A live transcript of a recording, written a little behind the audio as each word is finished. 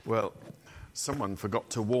Well, someone forgot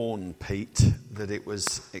to warn Pete that it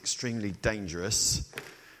was extremely dangerous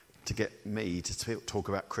to get me to talk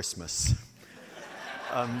about Christmas.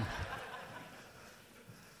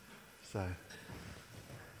 So,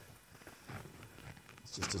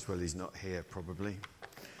 it's just as well he's not here, probably.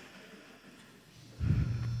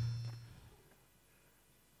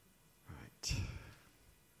 Right.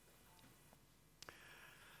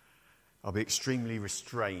 I'll be extremely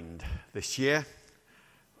restrained this year.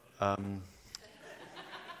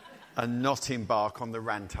 And not embark on the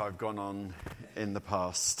rant I've gone on in the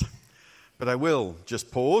past. But I will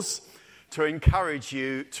just pause to encourage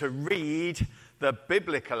you to read the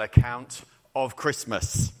biblical account of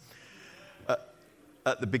Christmas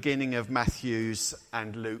at the beginning of Matthew's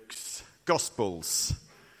and Luke's Gospels.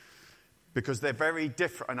 Because they're very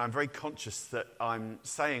different, and I'm very conscious that I'm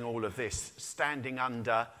saying all of this standing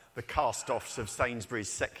under the cast-offs of Sainsbury's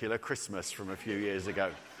Secular Christmas from a few years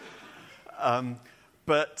ago.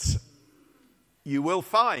 But you will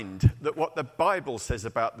find that what the Bible says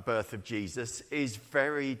about the birth of Jesus is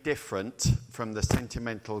very different from the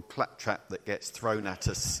sentimental claptrap that gets thrown at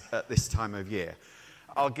us at this time of year.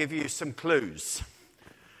 I'll give you some clues.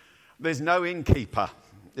 There's no innkeeper.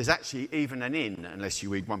 There's actually even an inn, unless you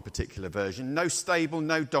read one particular version. No stable,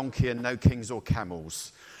 no donkey, and no kings or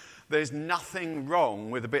camels. There's nothing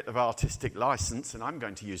wrong with a bit of artistic license, and I'm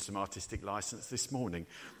going to use some artistic license this morning,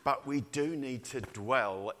 but we do need to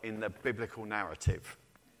dwell in the biblical narrative,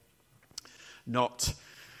 not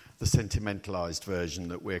the sentimentalized version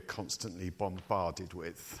that we're constantly bombarded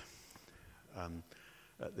with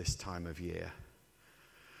at this time of year.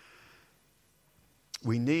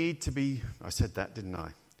 We need to be, I said that, didn't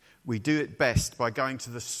I? We do it best by going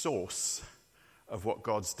to the source of what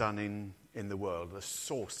God's done in the world, the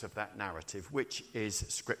source of that narrative, which is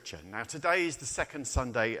Scripture. Now, today is the second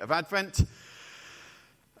Sunday of Advent,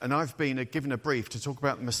 and I've been given a brief to talk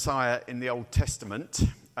about the Messiah in the Old Testament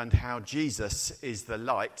and how Jesus is the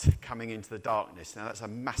light coming into the darkness. Now, that's a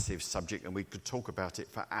massive subject, and we could talk about it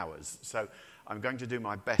for hours. So I'm going to do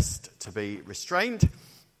my best to be restrained.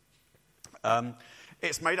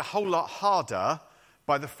 It's made a whole lot harder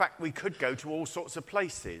by the fact we could go to all sorts of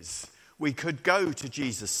places. We could go to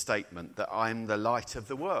Jesus' statement that I'm the light of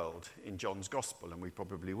the world in John's Gospel, and we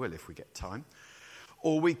probably will if we get time.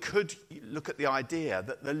 Or we could look at the idea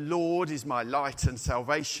that the Lord is my light and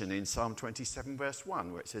salvation in Psalm 27 verse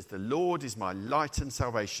 1, where it says, the Lord is my light and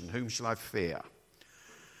salvation, whom shall I fear?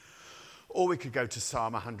 Or we could go to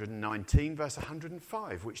Psalm 119 verse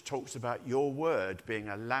 105, which talks about your word being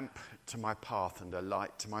a lamp to my path and a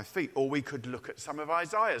light to my feet. Or we could look at some of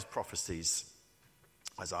Isaiah's prophecies.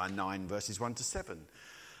 Isaiah 9 verses 1 to 7,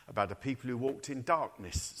 about a people who walked in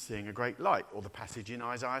darkness, seeing a great light. Or the passage in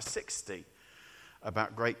Isaiah 60,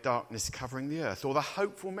 about great darkness covering the earth. Or the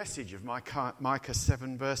hopeful message of Micah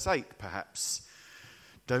 7 verse 8, perhaps.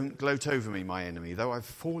 Don't gloat over me, my enemy. Though I've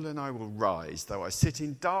fallen, I will rise. Though I sit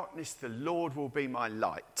in darkness, the Lord will be my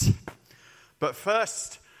light. But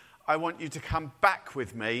first, I want you to come back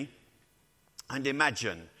with me and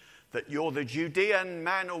imagine that you're the Judean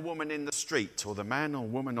man or woman in the street, or the man or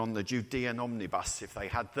woman on the Judean omnibus, if they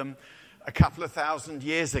had them, a couple of thousand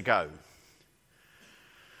years ago,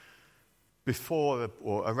 before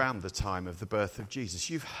or around the time of the birth of Jesus.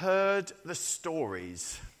 You've heard the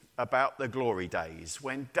stories about the glory days,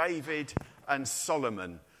 when David and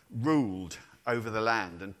Solomon ruled over the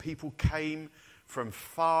land, and people came from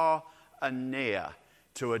far and near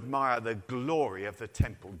to admire the glory of the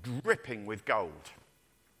temple, dripping with gold.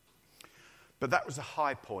 But that was a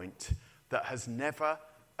high point that has never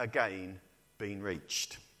again been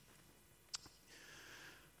reached.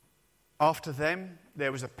 After them,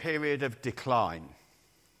 there was a period of decline.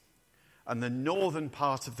 And the northern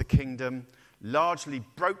part of the kingdom largely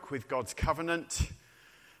broke with God's covenant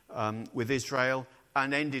with Israel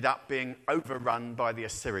and ended up being overrun by the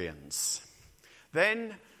Assyrians.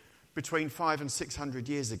 Then, between 500 and 600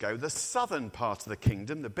 years ago, the southern part of the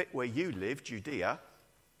kingdom, the bit where you live, Judea,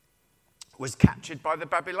 was captured by the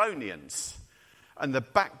Babylonians, and the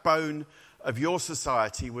backbone of your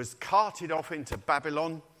society was carted off into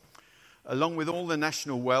Babylon, along with all the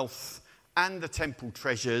national wealth and the temple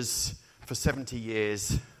treasures, for 70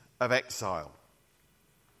 years of exile.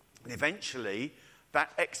 And eventually,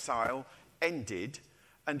 that exile ended,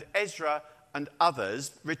 and Ezra and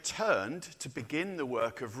others returned to begin the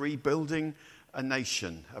work of rebuilding a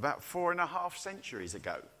nation about 4.5 centuries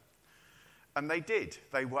ago. And they did.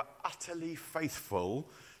 They were utterly faithful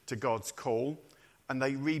to God's call, and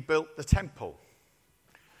they rebuilt the temple.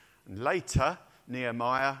 And later,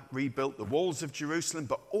 Nehemiah rebuilt the walls of Jerusalem,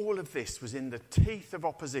 but all of this was in the teeth of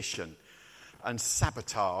opposition and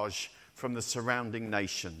sabotage from the surrounding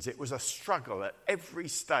nations. It was a struggle at every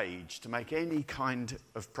stage to make any kind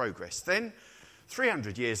of progress. Then,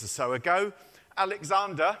 300 years or so ago,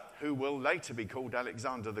 Alexander, who will later be called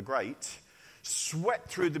Alexander the Great, swept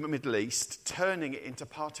through the Middle East, turning it into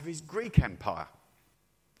part of his Greek Empire.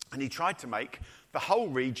 And he tried to make the whole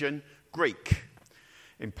region Greek,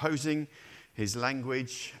 imposing his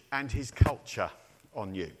language and his culture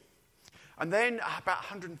on you. And then, about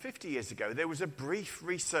 150 years ago, there was a brief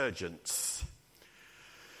resurgence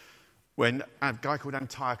when a guy called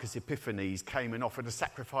Antiochus Epiphanes came and offered a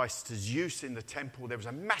sacrifice to Zeus in the temple. There was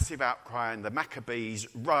a massive outcry, and the Maccabees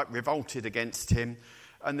revolted against him.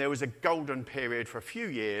 And there was a golden period for a few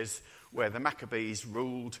years where the Maccabees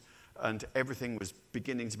ruled, and everything was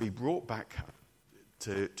beginning to be brought back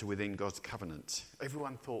to within God's covenant.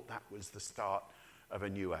 Everyone thought that was the start of a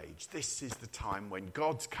new age. This is the time when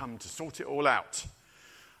God's come to sort it all out.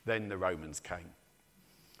 Then the Romans came.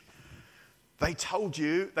 They told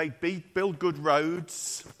you they'd build good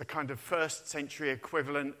roads, the kind of first century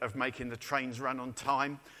equivalent of making the trains run on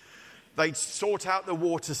time. They'd sort out the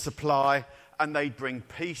water supply, and they'd bring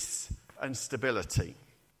peace and stability.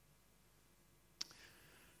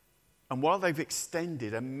 And while they've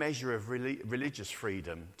extended a measure of religious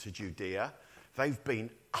freedom to Judea, they've been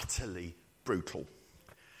utterly brutal.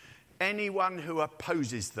 Anyone who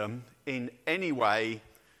opposes them in any way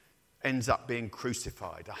ends up being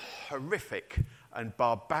crucified, a horrific and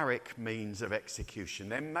barbaric means of execution.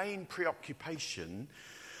 Their main preoccupation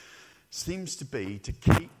seems to be to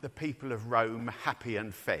keep the people of Rome happy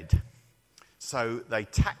and fed. So they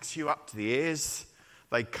tax you up to the ears,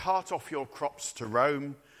 they cart off your crops to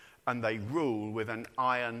Rome, and they rule with an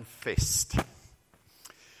iron fist.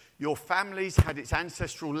 Your family's had its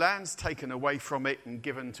ancestral lands taken away from it and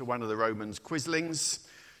given to one of the Romans' quislings.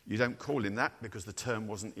 You don't call him that because the term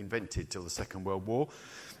wasn't invented till the Second World War.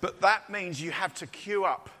 But that means you have to queue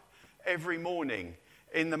up every morning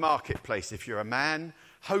in the marketplace if you're a man,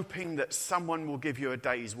 hoping that someone will give you a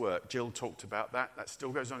day's work. Jill talked about that. That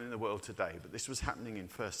still goes on in the world today, but this was happening in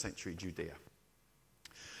first century Judea.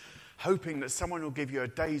 Hoping that someone will give you a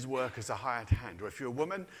day's work as a hired hand. Or if you're a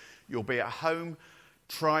woman, you'll be at home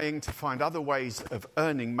trying to find other ways of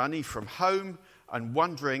earning money from home and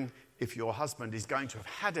wondering if your husband is going to have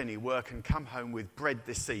had any work and come home with bread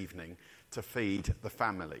this evening to feed the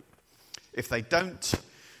family. If they don't,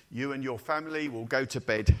 you and your family will go to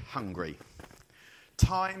bed hungry.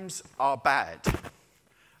 Times are bad,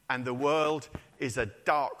 and the world is a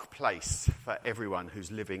dark place for everyone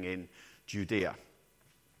who's living in Judea.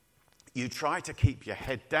 You try to keep your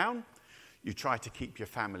head down, you try to keep your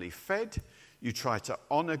family fed, you try to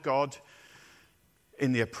honour God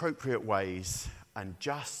in the appropriate ways and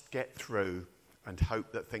just get through and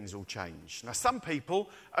hope that things will change. Now, some people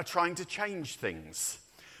are trying to change things.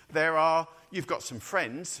 You've got some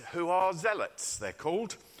friends who are zealots, they're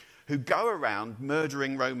called, who go around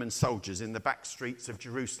murdering Roman soldiers in the back streets of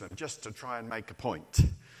Jerusalem just to try and make a point.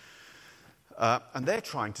 And they're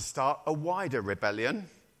trying to start a wider rebellion,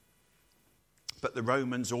 but the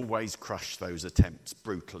Romans always crush those attempts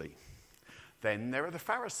brutally. Then there are the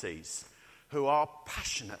Pharisees, who are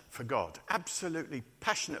passionate for God, absolutely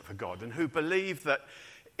passionate for God, and who believe that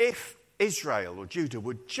if Israel or Judah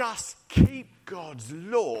would just keep God's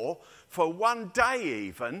law for one day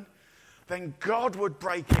even, then God would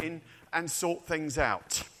break in and sort things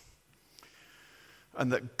out.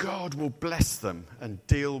 And that God will bless them and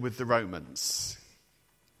deal with the Romans.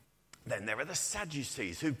 Then there are the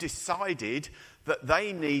Sadducees, who've decided that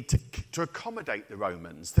they need to accommodate the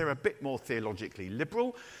Romans. They're a bit more theologically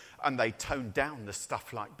liberal, and they tone down the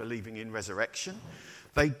stuff like believing in resurrection.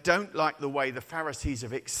 They don't like the way the Pharisees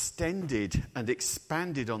have extended and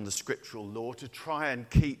expanded on the scriptural law to try and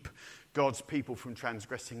keep God's people from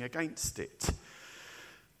transgressing against it.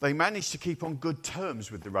 They managed to keep on good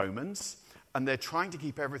terms with the Romans, and they're trying to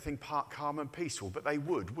keep everything calm and peaceful, but they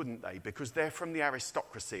would, wouldn't they? Because they're from the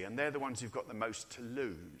aristocracy, and they're the ones who've got the most to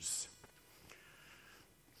lose.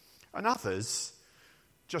 And others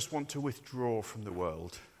just want to withdraw from the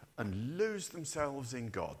world and lose themselves in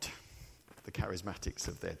God, the charismatics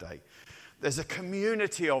of their day. There's a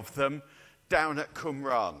community of them down at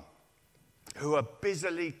Qumran who are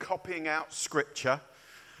busily copying out scripture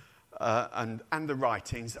and the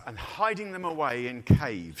writings and hiding them away in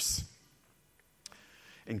caves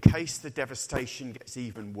in case the devastation gets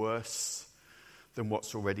even worse than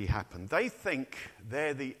what's already happened. They think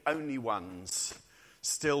they're the only ones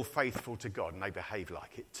still faithful to God, and they behave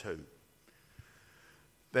like it too.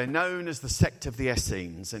 They're known as the sect of the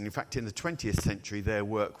Essenes, and in fact in the 20th century their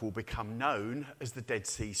work will become known as the Dead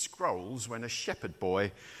Sea Scrolls, when a shepherd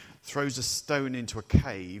boy throws a stone into a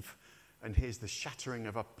cave and hears the shattering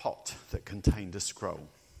of a pot that contained a scroll.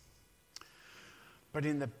 But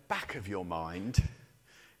in the back of your mind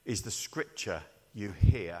is the scripture you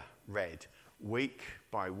hear read week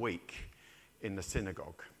by week in the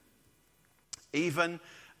synagogue. Even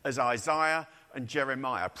as Isaiah and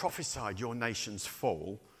Jeremiah prophesied your nation's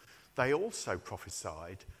fall, they also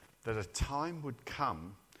prophesied that a time would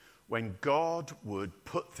come when God would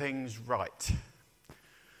put things right,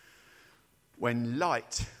 when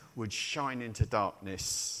light would shine into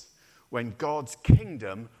darkness, when God's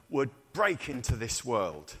kingdom would break into this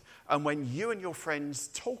world. And when you and your friends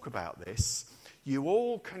talk about this, you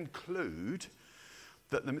all conclude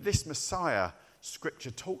that this Messiah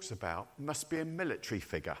Scripture talks about must be a military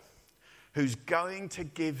figure who's going to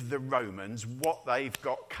give the Romans what they've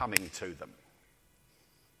got coming to them.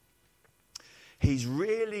 He's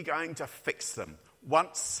really going to fix them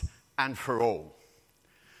once and for all.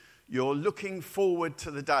 You're looking forward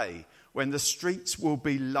to the day when the streets will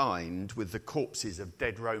be lined with the corpses of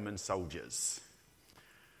dead Roman soldiers.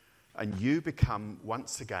 And you become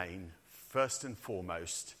once again, first and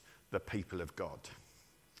foremost, the people of God.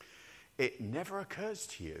 It never occurs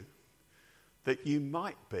to you that you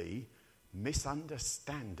might be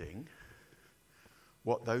misunderstanding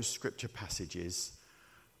what those scripture passages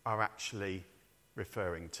are actually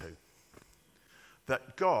referring to.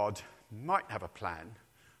 That God might have a plan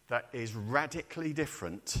that is radically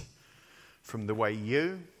different from the way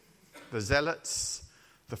you, the Zealots,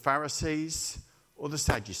 the Pharisees, or the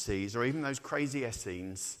Sadducees, or even those crazy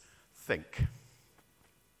Essenes think.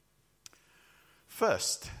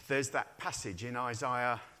 First, there's that passage in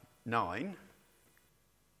Isaiah 9.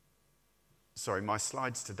 Sorry, my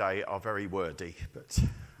slides today are very wordy, but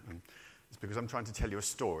it's because I'm trying to tell you a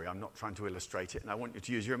story. I'm not trying to illustrate it, and I want you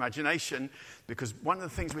to use your imagination, because one of the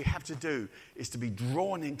things we have to do is to be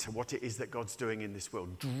drawn into what it is that God's doing in this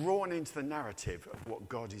world, drawn into the narrative of what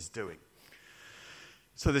God is doing.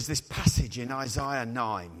 So there's this passage in Isaiah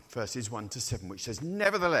 9, verses 1 to 7, which says,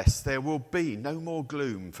 "Nevertheless, there will be no more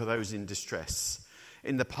gloom for those in distress.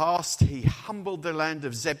 In the past, he humbled the land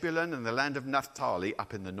of Zebulun and the land of Naphtali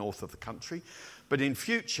up in the north of the country. But in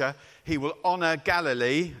future, he will honour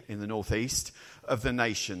Galilee in the northeast of the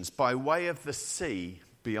nations by way of the sea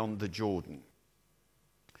beyond the Jordan.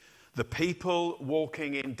 The people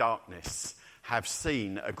walking in darkness have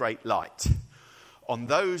seen a great light. On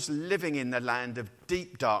those living in the land of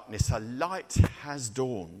deep darkness, a light has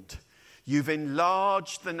dawned. You've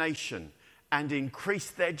enlarged the nation and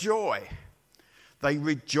increased their joy. They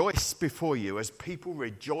rejoice before you as people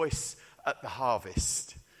rejoice at the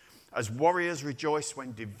harvest, as warriors rejoice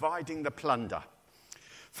when dividing the plunder.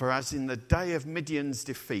 For as in the day of Midian's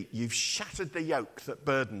defeat, you've shattered the yoke that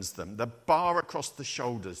burdens them, the bar across the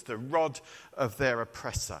shoulders, the rod of their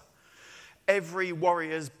oppressor. Every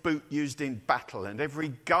warrior's boot used in battle and every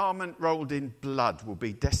garment rolled in blood will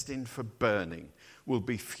be destined for burning, will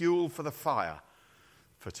be fuel for the fire.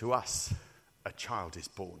 For to us a child is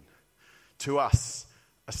born. To us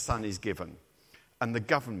a son is given, and the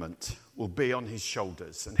government will be on his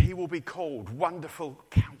shoulders, and he will be called Wonderful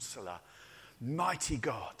Counselor, Mighty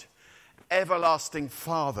God, Everlasting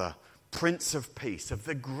Father, Prince of Peace. Of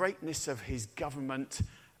the greatness of his government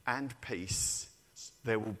and peace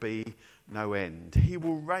there will be no end. He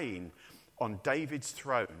will reign on David's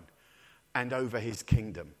throne and over his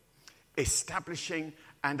kingdom, establishing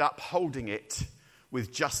and upholding it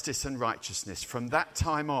with justice and righteousness from that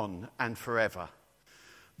time on and forever.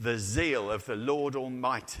 The zeal of the Lord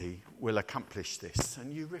Almighty will accomplish this."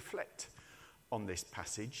 And you reflect on this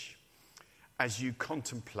passage as you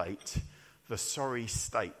contemplate the sorry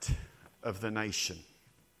state of the nation.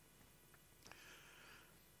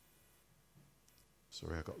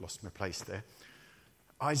 Sorry, I got lost my place there.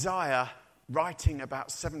 Isaiah, writing about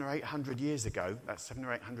 700 or 800 years ago, that's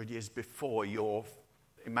 700 or 800 years before your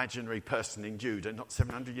imaginary person in Judah, not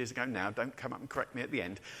 700 years ago now, don't come up and correct me at the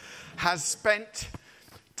end, has spent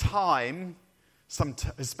some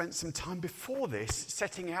time before this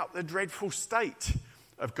setting out the dreadful state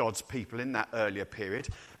of God's people in that earlier period.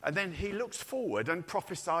 And then he looks forward and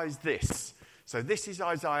prophesies this. So this is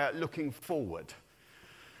Isaiah looking forward.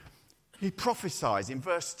 He prophesies in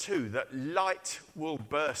verse 2 that light will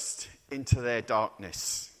burst into their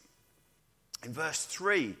darkness. In verse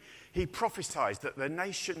 3, he prophesies that the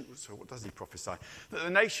nation, so what does he prophesy? That the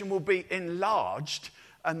nation will be enlarged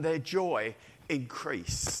and their joy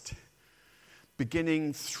increased.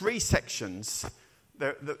 Beginning 3 sections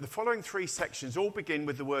The following three sections all begin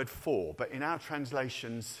with the word for, but in our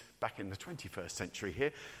translations back in the 21st century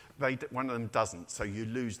here, one of them doesn't, so you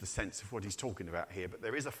lose the sense of what he's talking about here. But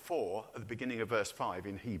there is a for at the beginning of verse 5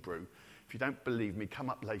 in Hebrew. If you don't believe me, come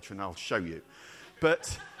up later and I'll show you.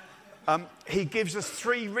 But he gives us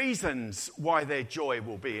three reasons why their joy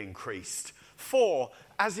will be increased. For,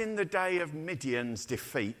 as in the day of Midian's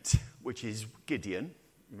defeat, which is Gideon.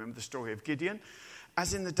 Remember the story of Gideon?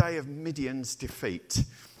 As in the day of Midian's defeat,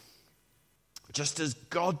 just as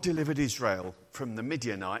God delivered Israel from the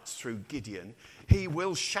Midianites through Gideon, he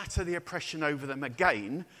will shatter the oppression over them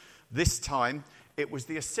again. This time, it was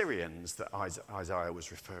the Assyrians that Isaiah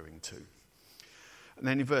was referring to. And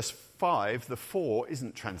then in verse 5, the for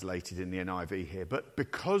isn't translated in the NIV here, but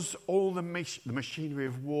because all the machinery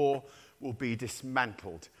of war will be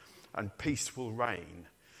dismantled and peace will reign.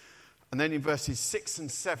 And then in verses 6 and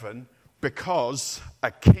 7, because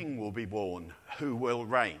a king will be born who will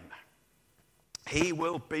reign. He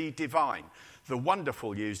will be divine. The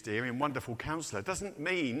wonderful used here in Wonderful Counselor doesn't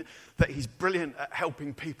mean that he's brilliant at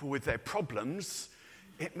helping people with their problems.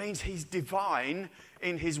 It means he's divine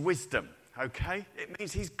in his wisdom, okay? It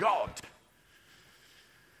means he's God.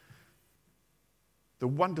 The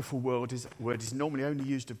wonderful word is normally only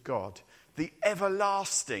used of God. The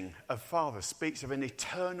everlasting of Father speaks of an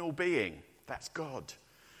eternal being. That's God.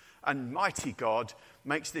 And mighty God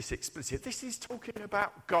makes this explicit. This is talking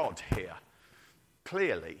about God here,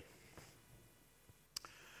 clearly.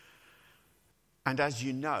 And as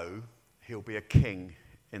you know, he'll be a king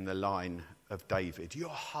in the line of David.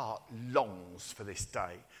 Your heart longs for this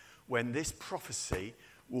day when this prophecy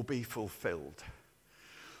will be fulfilled.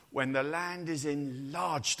 When the land is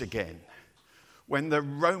enlarged again. When the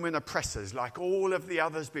Roman oppressors, like all of the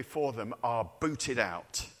others before them, are booted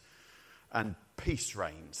out. And peace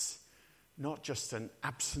reigns. Not just an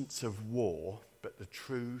absence of war, but the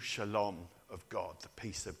true shalom of God, the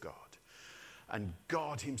peace of God. And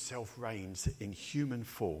God himself reigns in human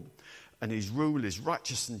form. And his rule is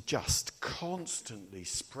righteous and just, constantly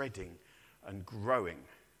spreading and growing.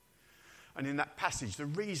 And in that passage, the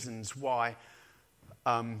reasons why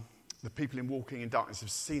the people in walking in darkness have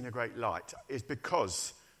seen a great light is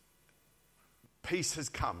because peace has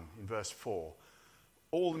come in verse 4.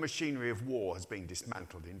 All the machinery of war has been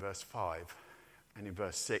dismantled in verse 5. And in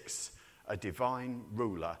verse 6, a divine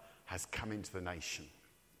ruler has come into the nation.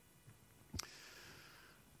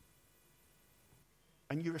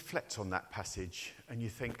 And you reflect on that passage and you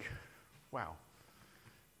think, wow,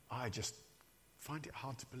 I just find it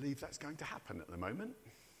hard to believe that's going to happen at the moment.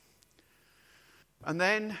 And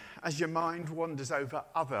then, as your mind wanders over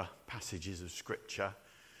other passages of Scripture,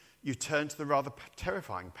 you turn to the rather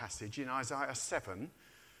terrifying passage in Isaiah 7,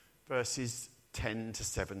 verses 10 to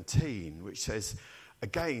 17, which says,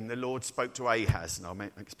 again, the Lord spoke to Ahaz, and I'll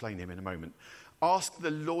explain him in a moment. Ask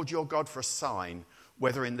the Lord your God for a sign,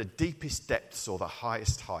 whether in the deepest depths or the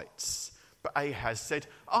highest heights. But Ahaz said,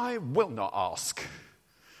 I will not ask.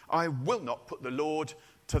 I will not put the Lord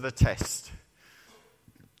to the test.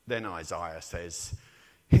 Then Isaiah says,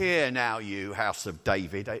 hear now, you house of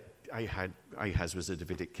David. Ahaz was a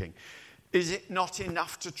Davidic king. Is it not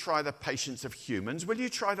enough to try the patience of humans? Will you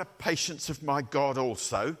try the patience of my God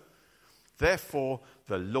also? Therefore,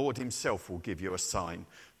 the Lord himself will give you a sign.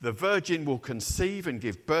 The virgin will conceive and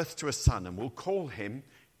give birth to a son and will call him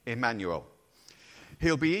Emmanuel.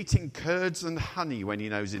 He'll be eating curds and honey when he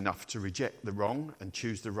knows enough to reject the wrong and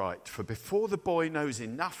choose the right. For before the boy knows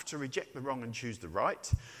enough to reject the wrong and choose the right,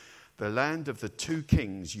 the land of the two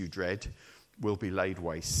kings you dread will be laid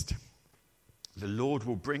waste. The Lord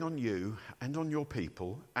will bring on you and on your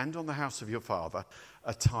people and on the house of your father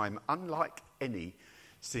a time unlike any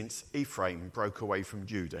since Ephraim broke away from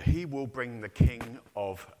Judah. He will bring the king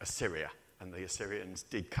of Assyria. And the Assyrians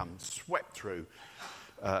did come, swept through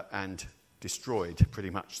and destroyed pretty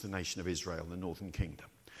much the nation of Israel, the northern kingdom.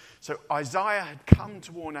 So Isaiah had come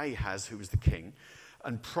to warn Ahaz, who was the king,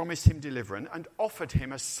 and promised him deliverance and offered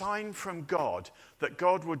him a sign from God that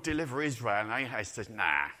God would deliver Israel. And Ahaz says,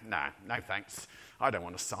 no thanks. I don't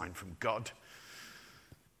want a sign from God.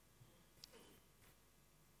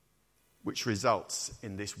 Which results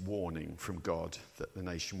in this warning from God that the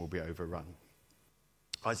nation will be overrun.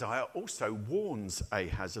 Isaiah also warns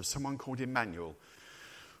Ahaz of someone called Emmanuel,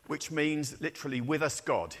 which means literally with us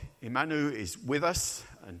God. Emmanuel is with us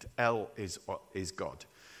and El is God.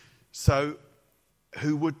 So,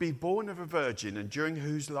 who would be born of a virgin and during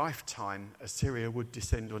whose lifetime Assyria would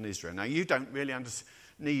descend on Israel. Now, you don't really I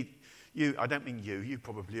don't mean you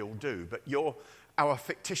probably all do, but our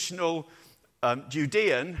fictional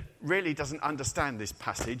Judean really doesn't understand this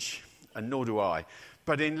passage, and nor do I.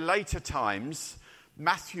 But in later times,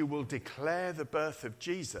 Matthew will declare the birth of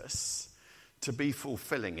Jesus to be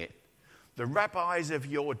fulfilling it. The rabbis of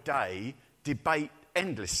your day debate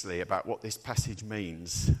endlessly about what this passage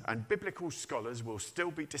means, and biblical scholars will still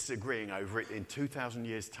be disagreeing over it in 2,000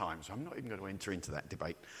 years' time, so I'm not even going to enter into that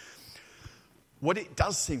debate. What it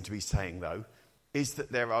does seem to be saying, though, is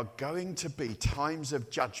that there are going to be times of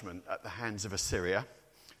judgment at the hands of Assyria,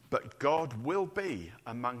 but God will be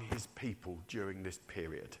among his people during this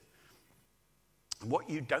period. What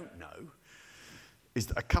you don't know is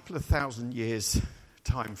that a couple of thousand years'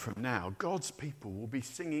 time from now, God's people will be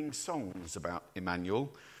singing songs about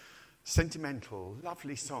Emmanuel, sentimental,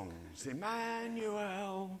 lovely songs,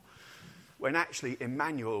 Emmanuel, when actually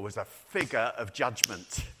Emmanuel was a figure of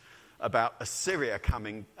judgment about Assyria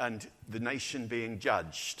coming and the nation being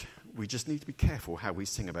judged. We just need to be careful how we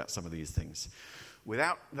sing about some of these things.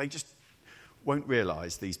 They just won't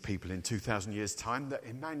realise, these people in 2,000 years' time, that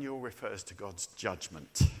Emmanuel refers to God's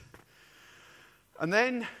judgment. And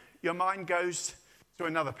then your mind goes to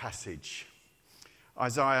another passage,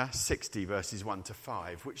 Isaiah 60, verses 1 to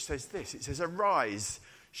 5, which says this. It says, "Arise,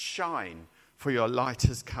 shine, for your light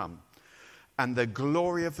has come, and the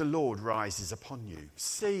glory of the Lord rises upon you.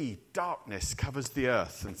 See, darkness covers the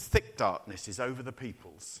earth, and thick darkness is over the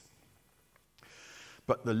peoples.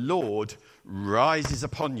 But the Lord rises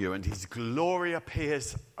upon you, and his glory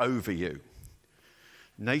appears over you.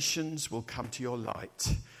 Nations will come to your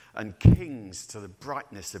light, and kings to the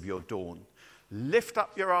brightness of your dawn. Lift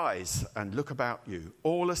up your eyes and look about you.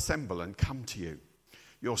 All assemble and come to you.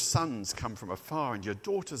 Your sons come from afar, and your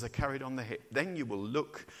daughters are carried on the hip. Then you will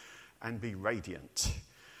look and be radiant.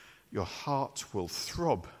 Your heart will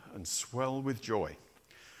throb and swell with joy.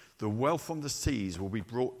 The wealth on the seas will be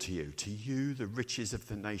brought to you. To you, the riches of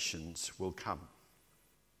the nations will come."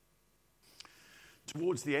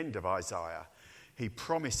 Towards the end of Isaiah, he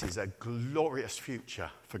promises a glorious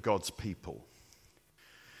future for God's people.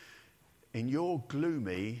 In your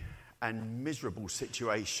gloomy and miserable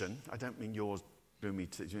situation, I don't mean yours gloomy,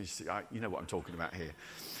 you know what I'm talking about here.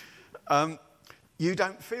 You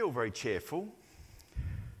don't feel very cheerful.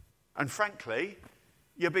 And frankly,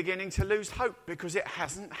 you're beginning to lose hope because it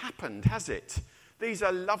hasn't happened, has it? These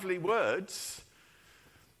are lovely words,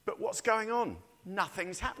 but what's going on?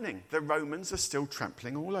 Nothing's happening. The Romans are still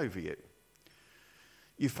trampling all over you.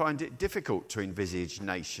 You find it difficult to envisage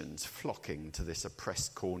nations flocking to this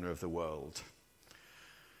oppressed corner of the world.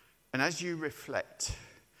 And as you reflect,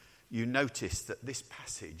 you notice that this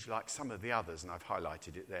passage, like some of the others, and I've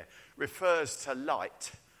highlighted it there, refers to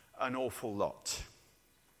light an awful lot.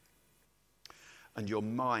 And your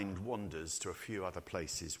mind wanders to a few other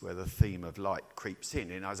places where the theme of light creeps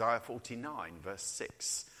in Isaiah 49, verse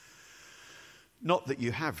 6. Not that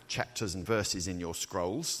you have chapters and verses in your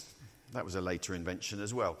scrolls. That was a later invention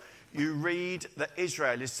as well. You read that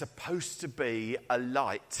Israel is supposed to be a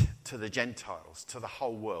light to the Gentiles, to the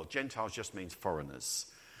whole world. Gentiles just means foreigners.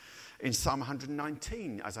 In Psalm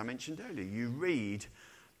 119, as I mentioned earlier, you read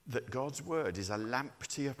that God's word is a lamp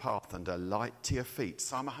to your path and a light to your feet.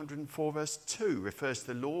 Psalm 104, verse 2 refers to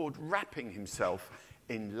the Lord wrapping himself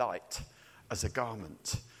in light as a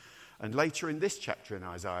garment. And later in this chapter in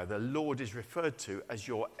Isaiah, the Lord is referred to as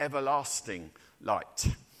your everlasting light.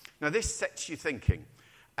 Now, this sets you thinking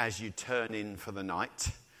as you turn in for the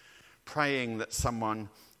night, praying that someone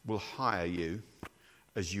will hire you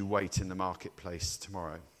as you wait in the marketplace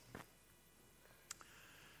tomorrow.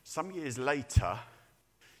 Some years later,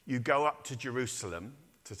 you go up to Jerusalem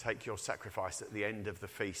to take your sacrifice at the end of the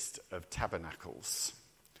Feast of Tabernacles.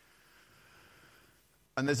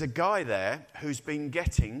 And there's a guy there who's been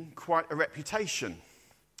getting quite a reputation.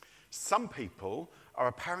 Some people are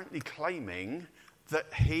apparently claiming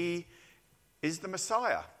that he is the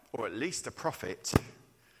Messiah, or at least a prophet.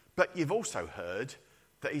 But you've also heard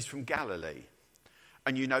that he's from Galilee.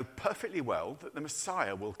 And you know perfectly well that the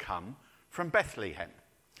Messiah will come from Bethlehem.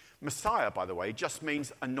 Messiah, by the way, just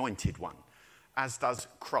means anointed one, as does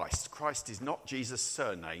Christ. Christ is not Jesus'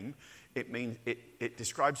 surname. It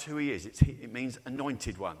describes who he is. It means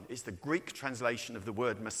anointed one. It's the Greek translation of the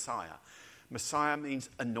word Messiah. Messiah means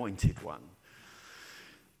anointed one.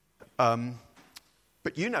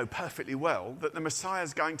 But you know perfectly well that the Messiah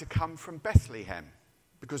is going to come from Bethlehem,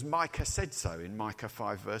 because Micah said so in Micah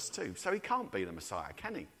 5, verse 2. So he can't be the Messiah,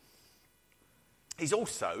 can he? He's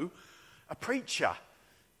also a preacher.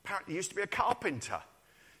 Apparently he used to be a carpenter.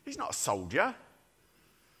 He's not a soldier.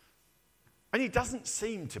 And he doesn't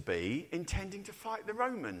seem to be intending to fight the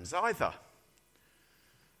Romans either,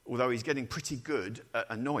 although he's getting pretty good at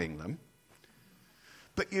annoying them.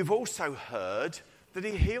 But you've also heard that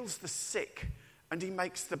he heals the sick and he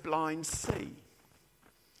makes the blind see.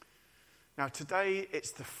 Now, today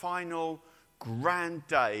it's the final grand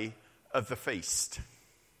day of the feast.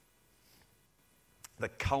 The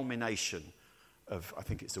culmination of, I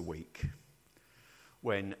think it's a week,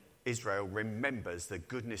 when Israel remembers the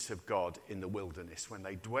goodness of God in the wilderness, when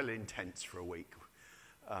they dwell in tents for a week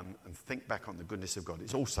and think back on the goodness of God.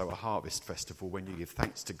 It's also a harvest festival when you give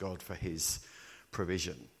thanks to God for his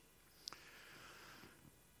provision.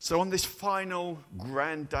 So on this final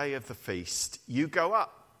grand day of the feast, you go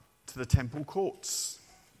up to the temple courts.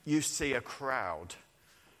 You see a crowd,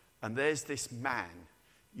 and there's this man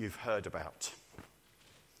you've heard about.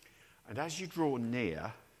 And as you draw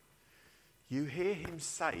near, you hear him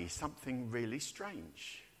say something really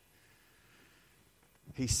strange.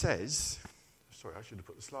 He says, sorry, I should have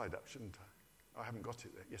put the slide up, shouldn't I? I haven't got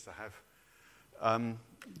it there. Yes, I have.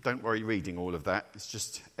 Don't worry reading all of that. It's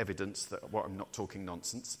just evidence that I'm not talking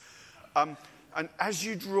nonsense. And as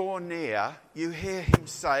you draw near, you hear him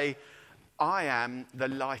say, I am the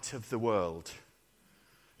light of the world.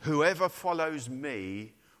 Whoever follows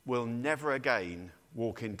me will never again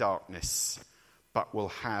walk in darkness, but will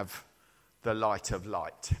have the light of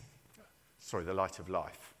light. Sorry, the light of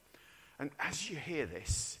life. And as you hear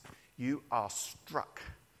this, you are struck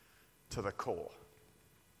to the core.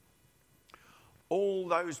 All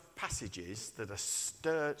those passages that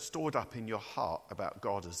are stored up in your heart about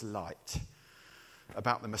God as light,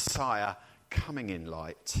 about the Messiah coming in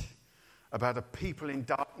light, about a people in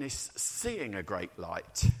darkness seeing a great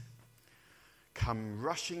light, come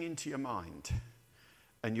rushing into your mind,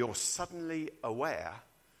 and you're suddenly aware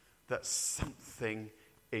that something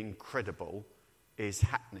incredible is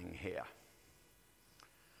happening here.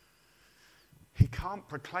 He can't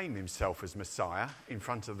proclaim himself as Messiah in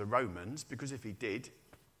front of the Romans, because if he did,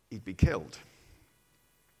 he'd be killed.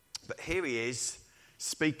 But here he is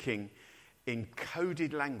speaking in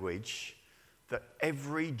coded language that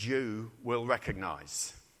every Jew will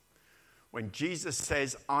recognize. When Jesus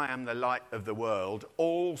says, I am the light of the world,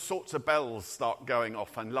 all sorts of bells start going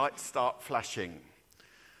off and lights start flashing.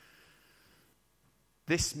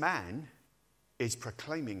 This man is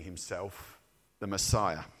proclaiming himself the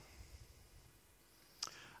Messiah.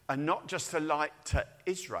 And not just a light to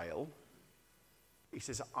Israel. He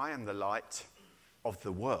says, I am the light of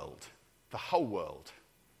the world, the whole world.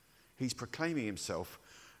 He's proclaiming himself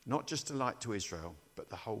not just a light to Israel, but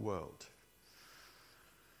the whole world.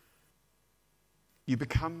 You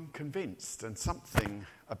become convinced, and something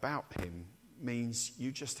about him means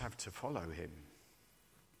you just have to follow him.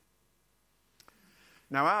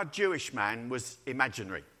 Now, our Jewish man was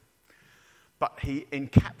imaginary, but he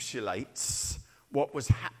encapsulates what was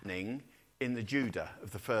happening in the Judah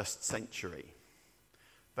of the first century.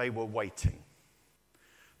 They were waiting.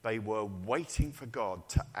 They were waiting for God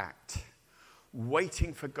to act,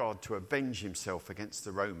 waiting for God to avenge himself against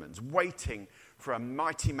the Romans, waiting for a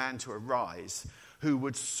mighty man to arise who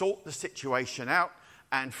would sort the situation out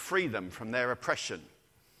and free them from their oppression.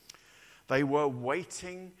 They were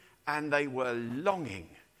waiting and they were longing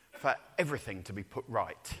for everything to be put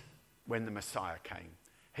right when the Messiah came.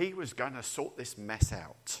 He was going to sort this mess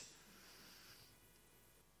out.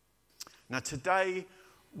 Now today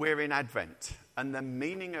we're in Advent, and the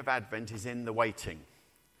meaning of Advent is in the waiting,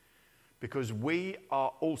 because we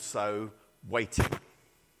are also waiting.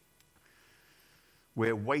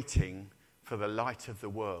 We're waiting for the light of the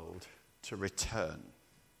world to return.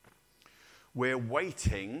 We're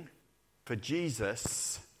waiting for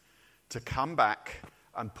Jesus to come back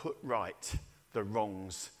and put right the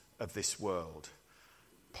wrongs of this world.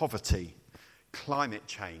 Poverty, climate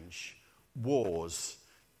change, wars,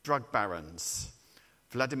 drug barons,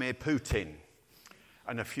 Vladimir Putin,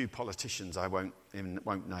 and a few politicians I won't name.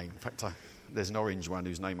 In fact, there's an orange one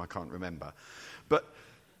whose name I can't remember. But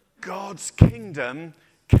God's kingdom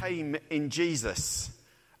came in Jesus,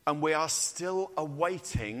 and we are still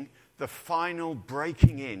awaiting the final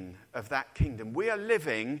breaking in of that kingdom. We are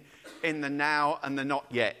living in the now and the not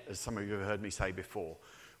yet, as some of you have heard me say before.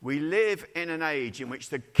 We live in an age in which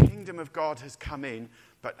the kingdom of God has come in,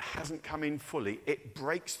 but hasn't come in fully. It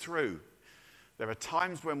breaks through. There are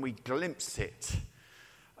times when we glimpse it,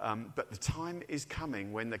 but the time is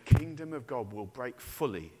coming when the kingdom of God will break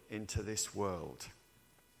fully into this world.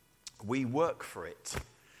 We work for it.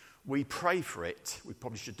 We pray for it. We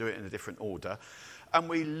probably should do it in a different order. And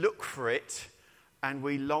we look for it and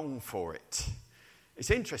we long for it. It's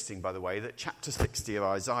interesting, by the way, that chapter 60 of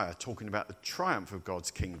Isaiah, talking about the triumph of God's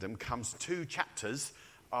kingdom, comes 2 chapters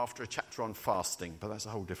after a chapter on fasting, but that's a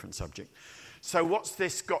whole different subject. So what's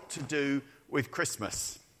this got to do with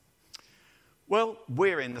Christmas? Well,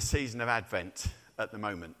 we're in the season of Advent at the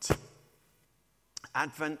moment.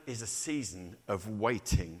 Advent is a season of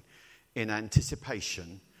waiting in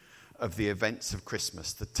anticipation of the events of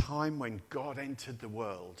Christmas, the time when God entered the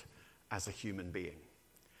world as a human being.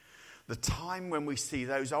 The time when we see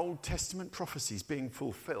those Old Testament prophecies being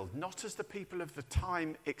fulfilled, not as the people of the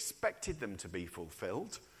time expected them to be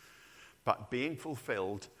fulfilled, but being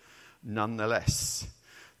fulfilled nonetheless.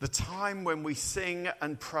 The time when we sing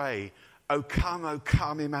and pray, O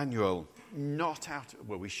come, Emmanuel.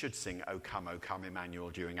 We should sing, O come, Emmanuel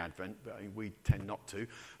during Advent, but we tend not to.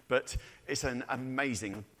 But it's an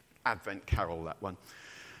amazing Advent carol, that one.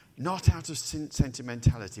 Not out of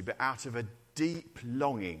sentimentality, but out of a deep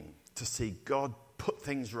longing to see God put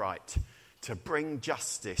things right, to bring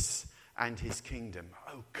justice and his kingdom.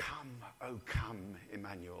 O come,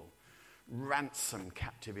 Emmanuel. Ransom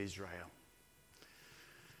captive Israel.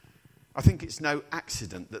 I think it's no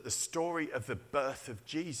accident that the story of the birth of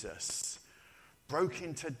Jesus broke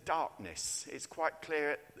into darkness. It's quite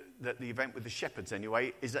clear that the event with the shepherds,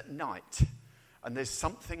 anyway, is at night. And there's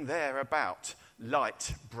something there about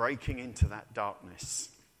light breaking into that darkness.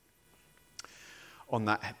 On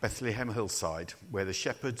that Bethlehem hillside, where the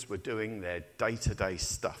shepherds were doing their day-to-day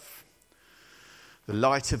stuff. The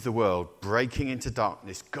light of the world breaking into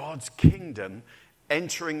darkness. God's kingdom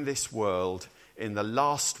entering this world in the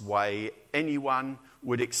last way anyone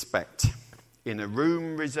would expect. In a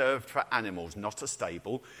room reserved for animals, not a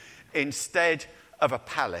stable, instead of a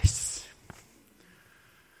palace.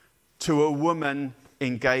 To a woman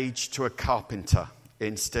engaged to a carpenter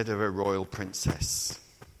instead of a royal princess.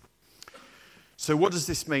 So what does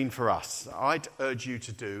this mean for us? I'd urge you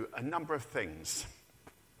to do a number of things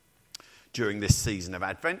during this season of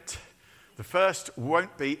Advent. The first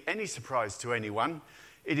won't be any surprise to anyone.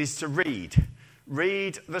 It is to read.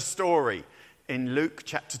 Read the story in Luke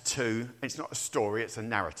chapter 2. It's not a story, it's a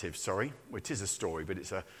narrative, sorry. Well, it is a story, but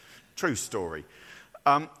it's a true story.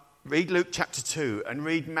 Read Luke chapter 2 and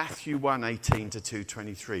read Matthew 1:18 to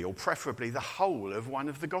 2:23, or preferably the whole of one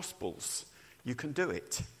of the Gospels. You can do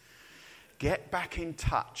it. Get back in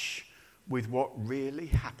touch with what really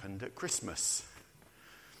happened at Christmas.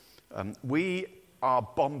 We are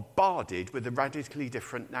bombarded with a radically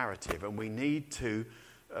different narrative, and we need to,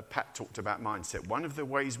 Pat talked about mindset. One of the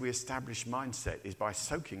ways we establish mindset is by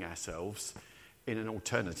soaking ourselves in an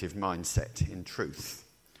alternative mindset, in truth.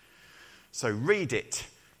 So read it.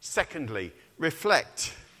 Secondly,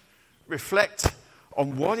 reflect. Reflect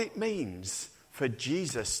on what it means for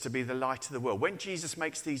Jesus to be the light of the world. When Jesus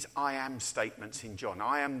makes these I am statements in John,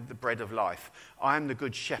 I am the bread of life, I am the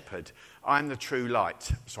good shepherd, I am the true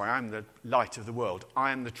light, I am the light of the world,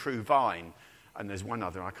 I am the true vine, and there's one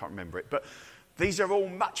other, I can't remember it, but these are all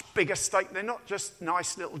much bigger statements. They're not just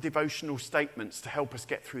nice little devotional statements to help us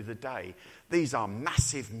get through the day. These are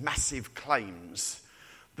massive, massive claims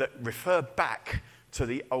that refer back to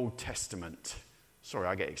the Old Testament. Sorry,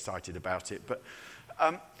 I get excited about it, but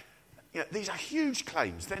these are huge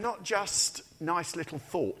claims. They're not just nice little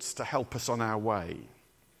thoughts to help us on our way.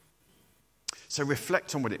 So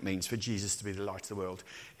reflect on what it means for Jesus to be the light of the world.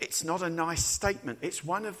 It's not a nice statement. It's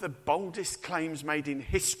one of the boldest claims made in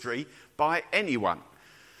history by anyone.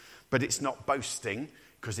 But it's not boasting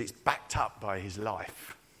because it's backed up by his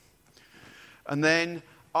life. And then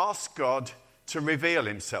ask God to reveal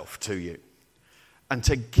himself to you and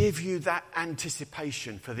to give you that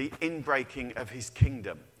anticipation for the inbreaking of his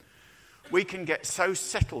kingdom. We can get so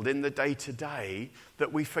settled in the day-to-day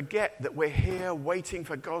that we forget that we're here waiting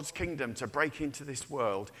for God's kingdom to break into this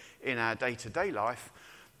world in our day-to-day life,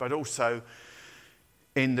 but also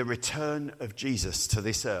in the return of Jesus to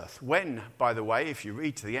this earth. When, by the way, if you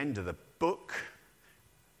read to the end of the book,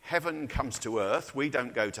 heaven comes to earth, we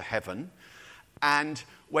don't go to heaven. And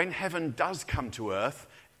when heaven does come to earth,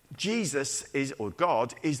 Jesus is, or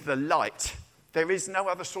God, is the light. There is no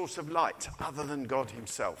other source of light other than God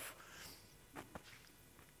himself.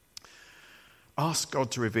 Ask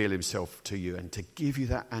God to reveal himself to you and to give you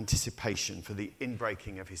that anticipation for the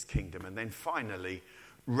inbreaking of his kingdom. And then finally,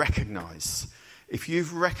 recognize. If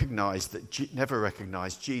you've never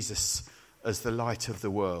recognized Jesus as the light of the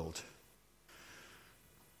world,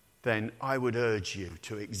 then I would urge you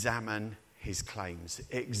to examine his claims.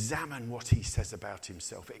 Examine what he says about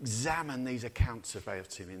himself. Examine these accounts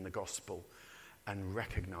about him in the gospel and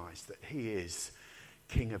recognize that he is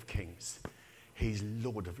King of Kings. He's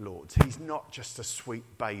Lord of Lords. He's not just a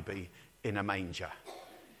sweet baby in a manger.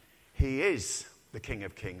 He is the King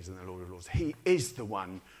of Kings and the Lord of Lords. He is the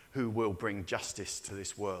one who will bring justice to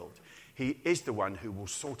this world. He is the one who will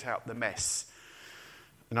sort out the mess.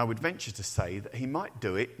 And I would venture to say that he might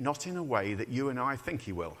do it not in a way that you and I think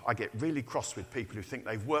he will. I get really cross with people who think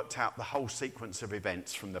they've worked out the whole sequence of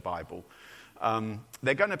events from the Bible.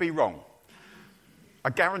 They're going to be wrong. I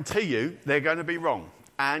guarantee you they're going to be wrong.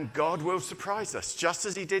 And God will surprise us, just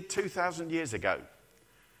as he did 2,000 years ago.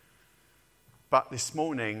 But this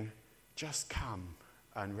morning, just come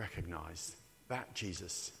and recognize that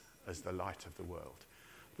Jesus as the light of the world.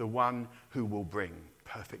 The one who will bring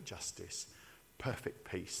perfect justice, perfect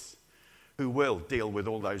peace, who will deal with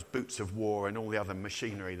all those boots of war and all the other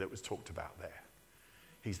machinery that was talked about there.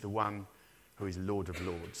 He's the one who is Lord of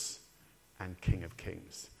Lords and King of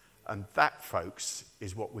Kings. And that, folks,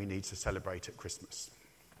 is what we need to celebrate at Christmas.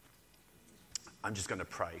 I'm just going to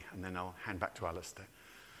pray and then I'll hand back to Alistair.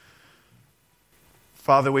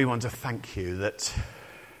 Father, we want to thank you that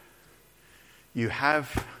you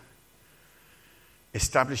have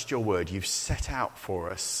established your word. You've set out for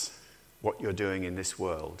us what you're doing in this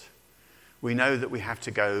world. We know that we have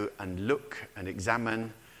to go and look and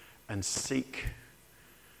examine and seek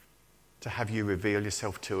to have you reveal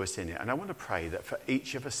yourself to us in it. And I want to pray that for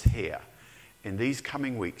each of us here, in these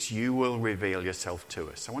coming weeks, you will reveal yourself to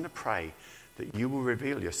us. I want to pray that you will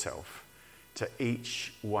reveal yourself to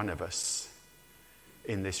each one of us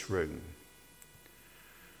in this room.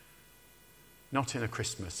 Not in a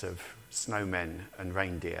Christmas of snowmen and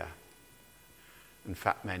reindeer and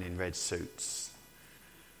fat men in red suits.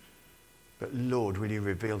 But Lord, will you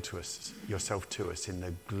reveal to us yourself to us in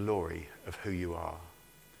the glory of who you are?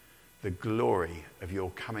 The glory of your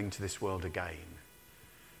coming to this world again.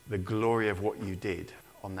 The glory of what you did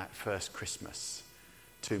on that first Christmas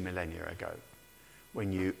 2 millennia ago.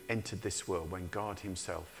 When you entered this world, when God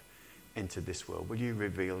himself entered this world. Will you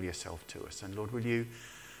reveal yourself to us? And Lord, will you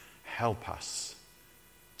help us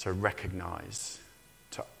to recognize,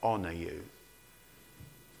 to honor you,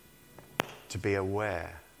 to be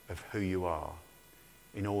aware of who you are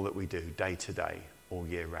in all that we do, day to day, all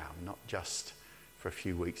year round, not just for a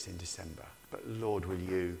few weeks in December. But Lord, will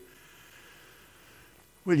you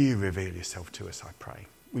reveal yourself to us, I pray.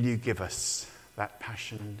 Will you give us that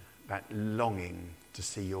passion, that longing to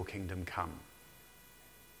see your kingdom come?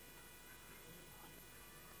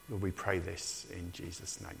 Lord, we pray this in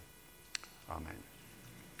Jesus' name. Amen.